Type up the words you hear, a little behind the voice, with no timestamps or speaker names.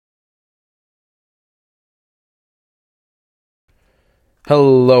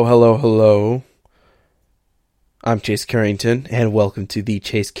Hello, hello, hello. I'm Chase Carrington, and welcome to the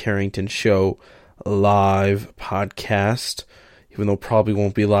Chase Carrington Show live podcast. Even though it probably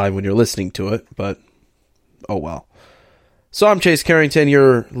won't be live when you're listening to it, but oh well. So I'm Chase Carrington,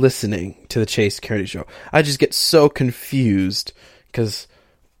 you're listening to the Chase Carrington Show. I just get so confused because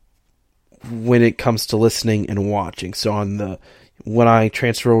when it comes to listening and watching. So when I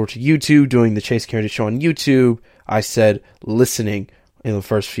transfer over to YouTube, doing the Chase Carrington Show on YouTube, I said listening in the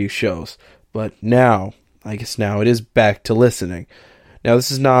first few shows. But now, I guess now it is back to listening. Now this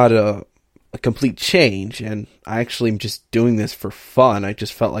is not a complete change, and I actually am just doing this for fun. I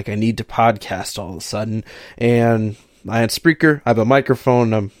just felt like I need to podcast all of a sudden, and I had Spreaker, I have a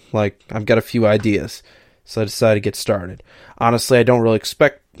microphone, and I've got a few ideas. So I decided to get started. Honestly, I don't really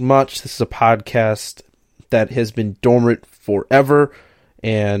expect much. This is a podcast that has been dormant forever,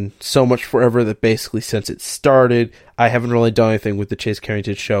 and so much forever that basically since it started, I haven't really done anything with the Chase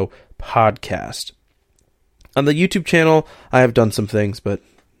Carrington Show podcast. On the YouTube channel, I have done some things, but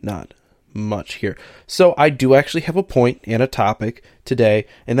not much here. So I do actually have a point and a topic today,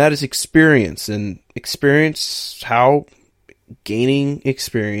 and that is experience. And experience, how gaining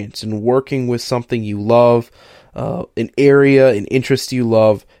experience and working with something you love, an area, an interest you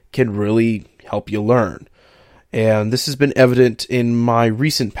love, can really help you learn. And this has been evident in my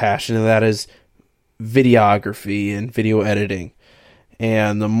recent passion, and that is videography and video editing.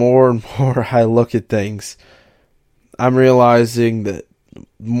 And the more and more I look at things, I'm realizing that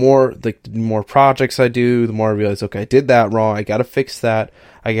the more projects I do, the more I realize, okay, I did that wrong. I got to fix that.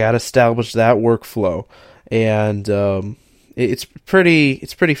 I got to establish that workflow. And it's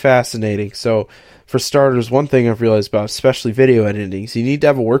pretty fascinating. So for starters, one thing I've realized about especially video editing is you need to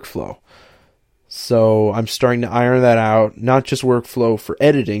have a workflow. So I'm starting to iron that out, not just workflow for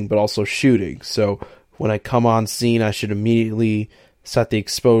editing, but also shooting. So when I come on scene, I should immediately set the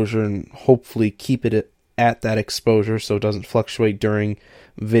exposure and hopefully keep it at that exposure so it doesn't fluctuate during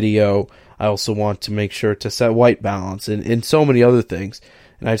video. I also want to make sure to set white balance and so many other things.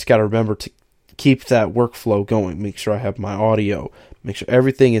 And I just got to remember to keep that workflow going, make sure I have my audio, make sure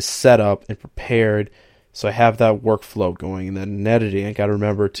everything is set up and prepared so I have that workflow going. And then in editing, I got to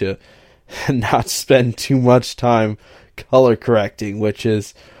remember to not spend too much time color correcting, which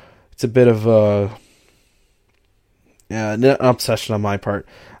it's a bit of an obsession on my part.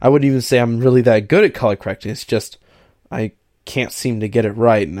 I wouldn't even say I'm really that good at color correcting. It's just I can't seem to get it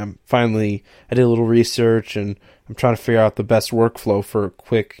right, and I did a little research, and I'm trying to figure out the best workflow for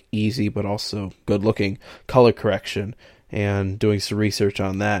quick, easy, but also good-looking color correction, and doing some research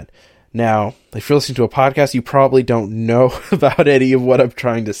on that. Now, if you're listening to a podcast, you probably don't know about any of what I'm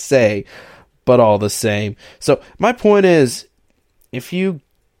trying to say, but all the same. So my point is, if you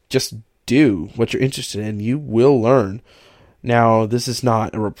just do what you're interested in, you will learn. Now, this is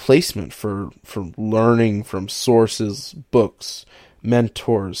not a replacement for learning from sources, books,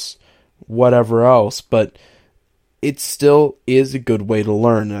 mentors, whatever else, but it still is a good way to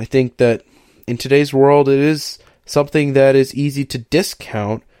learn. And I think that in today's world, it is something that is easy to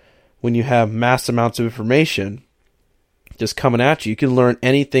discount when you have mass amounts of information just coming at you. You can learn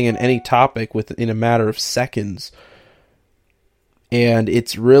anything in any topic within a matter of seconds. And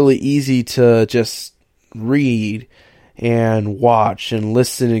it's really easy to just read and watch and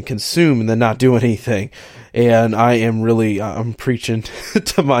listen and consume and then not do anything. And I'm preaching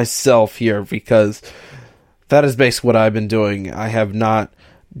to myself here because that is basically what I've been doing. I have not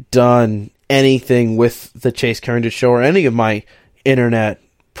done anything with the Chase Carrington Show or any of my internet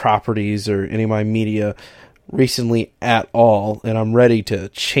properties or any of my media recently at all, and I'm ready to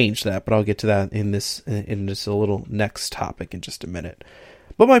change that, but I'll get to that in this a little next topic in just a minute.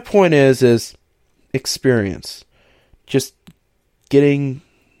 But my point is experience. Just getting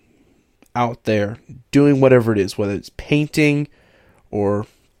out there, doing whatever it is, whether it's painting or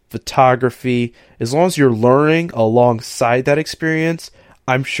photography, as long as you're learning alongside that experience,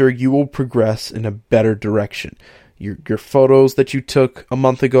 I'm sure you will progress in a better direction. Your photos that you took a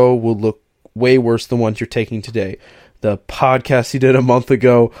month ago will look way worse than ones you're taking today. The podcast you did a month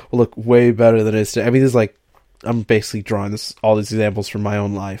ago will look way better than it is today. I mean, I'm basically drawing all these examples from my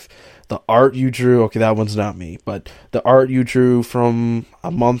own life. The art you drew, okay, that one's not me, but the art you drew from a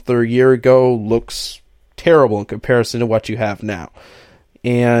month or a year ago looks terrible in comparison to what you have now.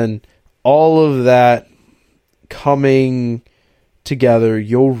 And all of that coming together,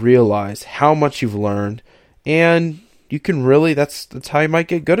 you'll realize how much you've learned, and you can really, that's how you might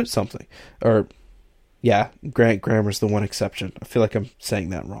get good at something. Or, yeah, grammar's the one exception. I feel like I'm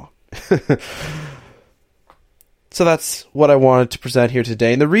saying that wrong. So that's what I wanted to present here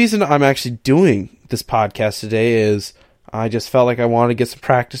today. And the reason I'm actually doing this podcast today is I just felt like I wanted to get some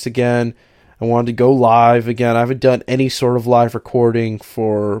practice again. I wanted to go live again. I haven't done any sort of live recording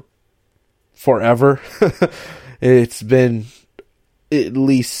for forever. It's been at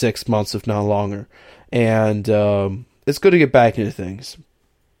least 6 months, if not longer. And it's good to get back into things.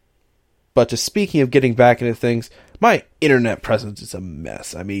 But just speaking of getting back into things, my internet presence is a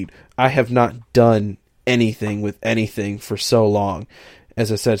mess. I mean, I have not done anything with anything for so long.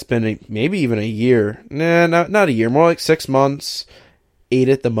 As I said, it's been maybe even a year. Nah, not a year. More like 6 months, 8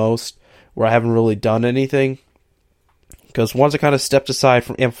 at the most, where I haven't really done anything. Because once I kind of stepped aside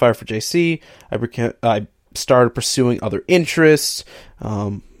from Amplifier for JC, I started pursuing other interests.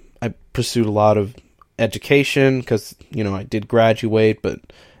 I pursued a lot of education because, I did graduate, but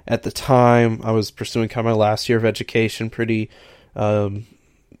at the time I was pursuing kind of my last year of education,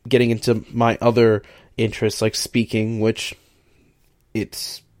 getting into my other interests like speaking, which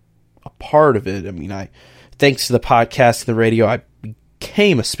it's a part of it. I mean, thanks to the podcast and the radio, I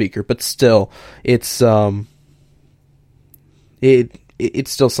became a speaker, but still, it's still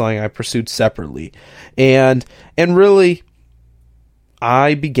something I pursued separately, and really,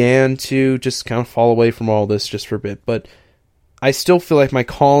 I began to just kind of fall away from all this just for a bit, but I still feel like my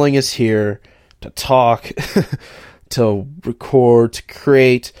calling is here to talk, to record, to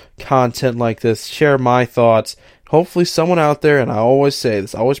create content like this, share my thoughts. Hopefully someone out there, and I always say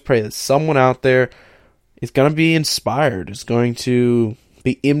this, I always pray that someone out there is going to be inspired, is going to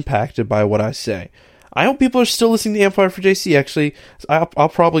be impacted by what I say. I hope people are still listening to Amplifier for JC, actually. I'll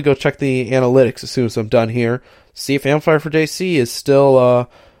probably go check the analytics as soon as I'm done here, see if Amplifier for JC is still,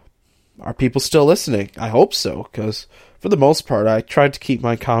 are people still listening? I hope so, because for the most part, I tried to keep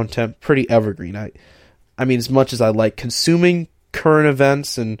my content pretty evergreen. I mean, as much as I like consuming current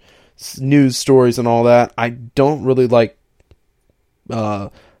events and news stories and all that, I don't really like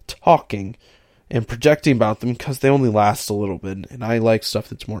talking and projecting about them because they only last a little bit, and I like stuff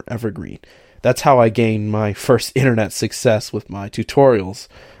that's more evergreen. That's how I gained my first internet success with my tutorials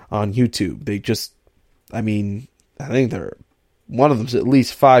on YouTube. I think one of them's at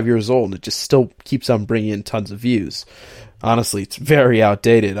least 5 years old, and it just still keeps on bringing in tons of views. Honestly, it's very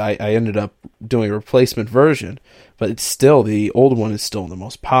outdated. I ended up doing a replacement version, but it's still, the old one is still the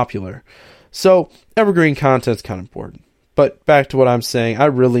most popular. So, evergreen content's kind of important. But back to what I'm saying, I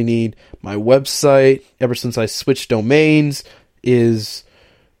really need my website, ever since I switched domains, is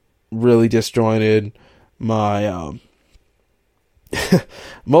really disjointed. My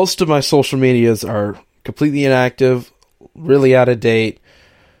most of my social medias are completely inactive, really out of date.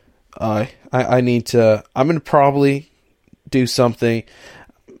 I'm going to probably do something.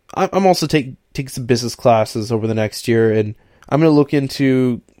 I'm also taking some business classes over the next year, and I'm going to look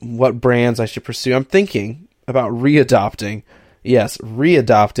into what brands I should pursue. I'm thinking about readopting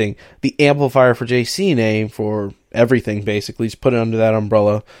the Amplifier for JC name for everything, basically. Just put it under that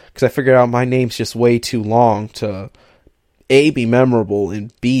umbrella, because I figured out my name's just way too long to A, be memorable,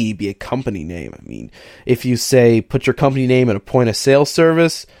 and B, be a company name. I mean, if you say, put your company name at a point of sale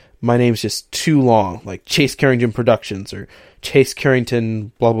service, my name's just too long, like Chase Carrington Productions, or Chase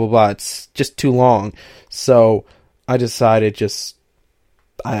Carrington blah blah blah. It's just too long. So I decided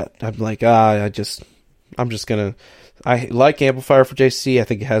I like Amplifier for JC. I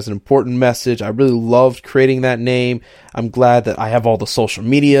think it has an important message. I really loved creating that name. I'm glad that I have all the social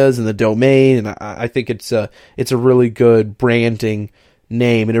medias and the domain, and I think it's a really good branding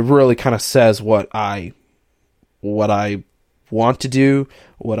name, and it really kind of says what I want to do,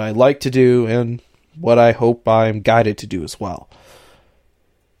 what I like to do, and what I hope I'm guided to do as well.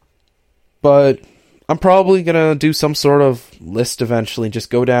 But I'm probably going to do some sort of list eventually, just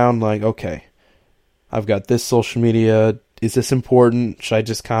go down like, okay, I've got this social media. Is this important? Should I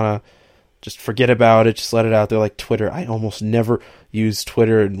just kind of just forget about it, just let it out there like Twitter? I almost never use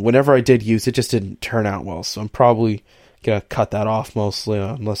Twitter, and whenever I did use it, just didn't turn out well. So I'm probably going to cut that off mostly,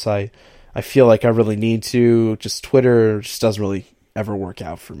 unless I feel like I really need to. Just Twitter just doesn't really ever work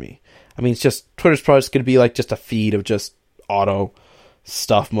out for me. I mean, Twitter's probably just going to be like just a feed of just auto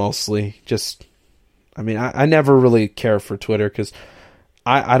stuff mostly. I never really care for Twitter because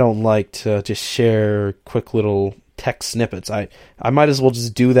I don't like to just share quick little text snippets. I might as well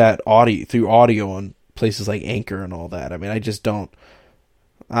just do that through audio on places like Anchor and all that. I mean, I just don't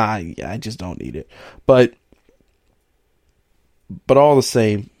need it. But all the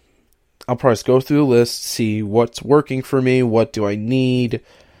same, I'll probably just go through the list, see what's working for me, what do I need,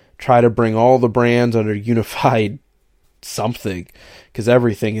 try to bring all the brands under unified something, because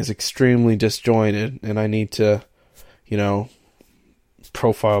everything is extremely disjointed, and I need to,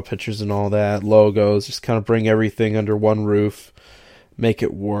 profile pictures and all that, logos, just kind of bring everything under one roof, make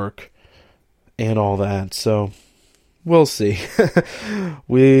it work, and all that. So We'll see.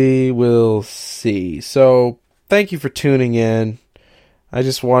 We will see. So, thank you for tuning in. I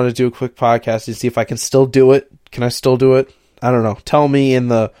just wanted to do a quick podcast to see if I can still do it. Can I still do it? I don't know. Tell me in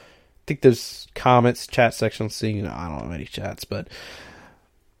the... I think there's comments, chat section. See, I don't have any chats, but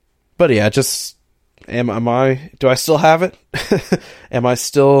yeah, just... Do I still have it? Am I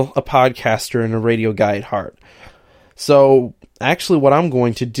still a podcaster and a radio guy at heart? So, actually what I'm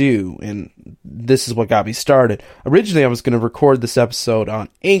going to do, and this is what got me started. Originally, I was going to record this episode on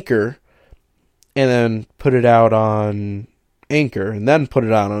Anchor, and then put it out on Anchor, and then put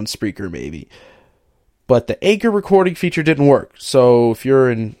it out on Spreaker, maybe. But the Anchor recording feature didn't work. So, if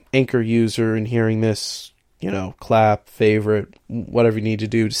you're an Anchor user and hearing this, clap, favorite, whatever you need to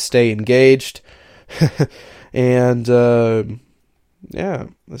do to stay engaged. And, yeah,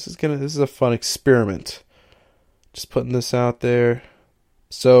 this is a fun experiment. Just putting this out there.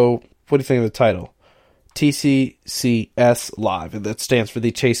 So, what do you think of the title? TCCS Live. And that stands for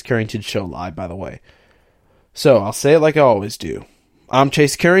the Chase Carrington Show Live, by the way. So, I'll say it like I always do. I'm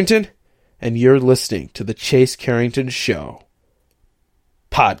Chase Carrington, and you're listening to the Chase Carrington Show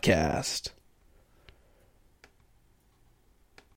podcast.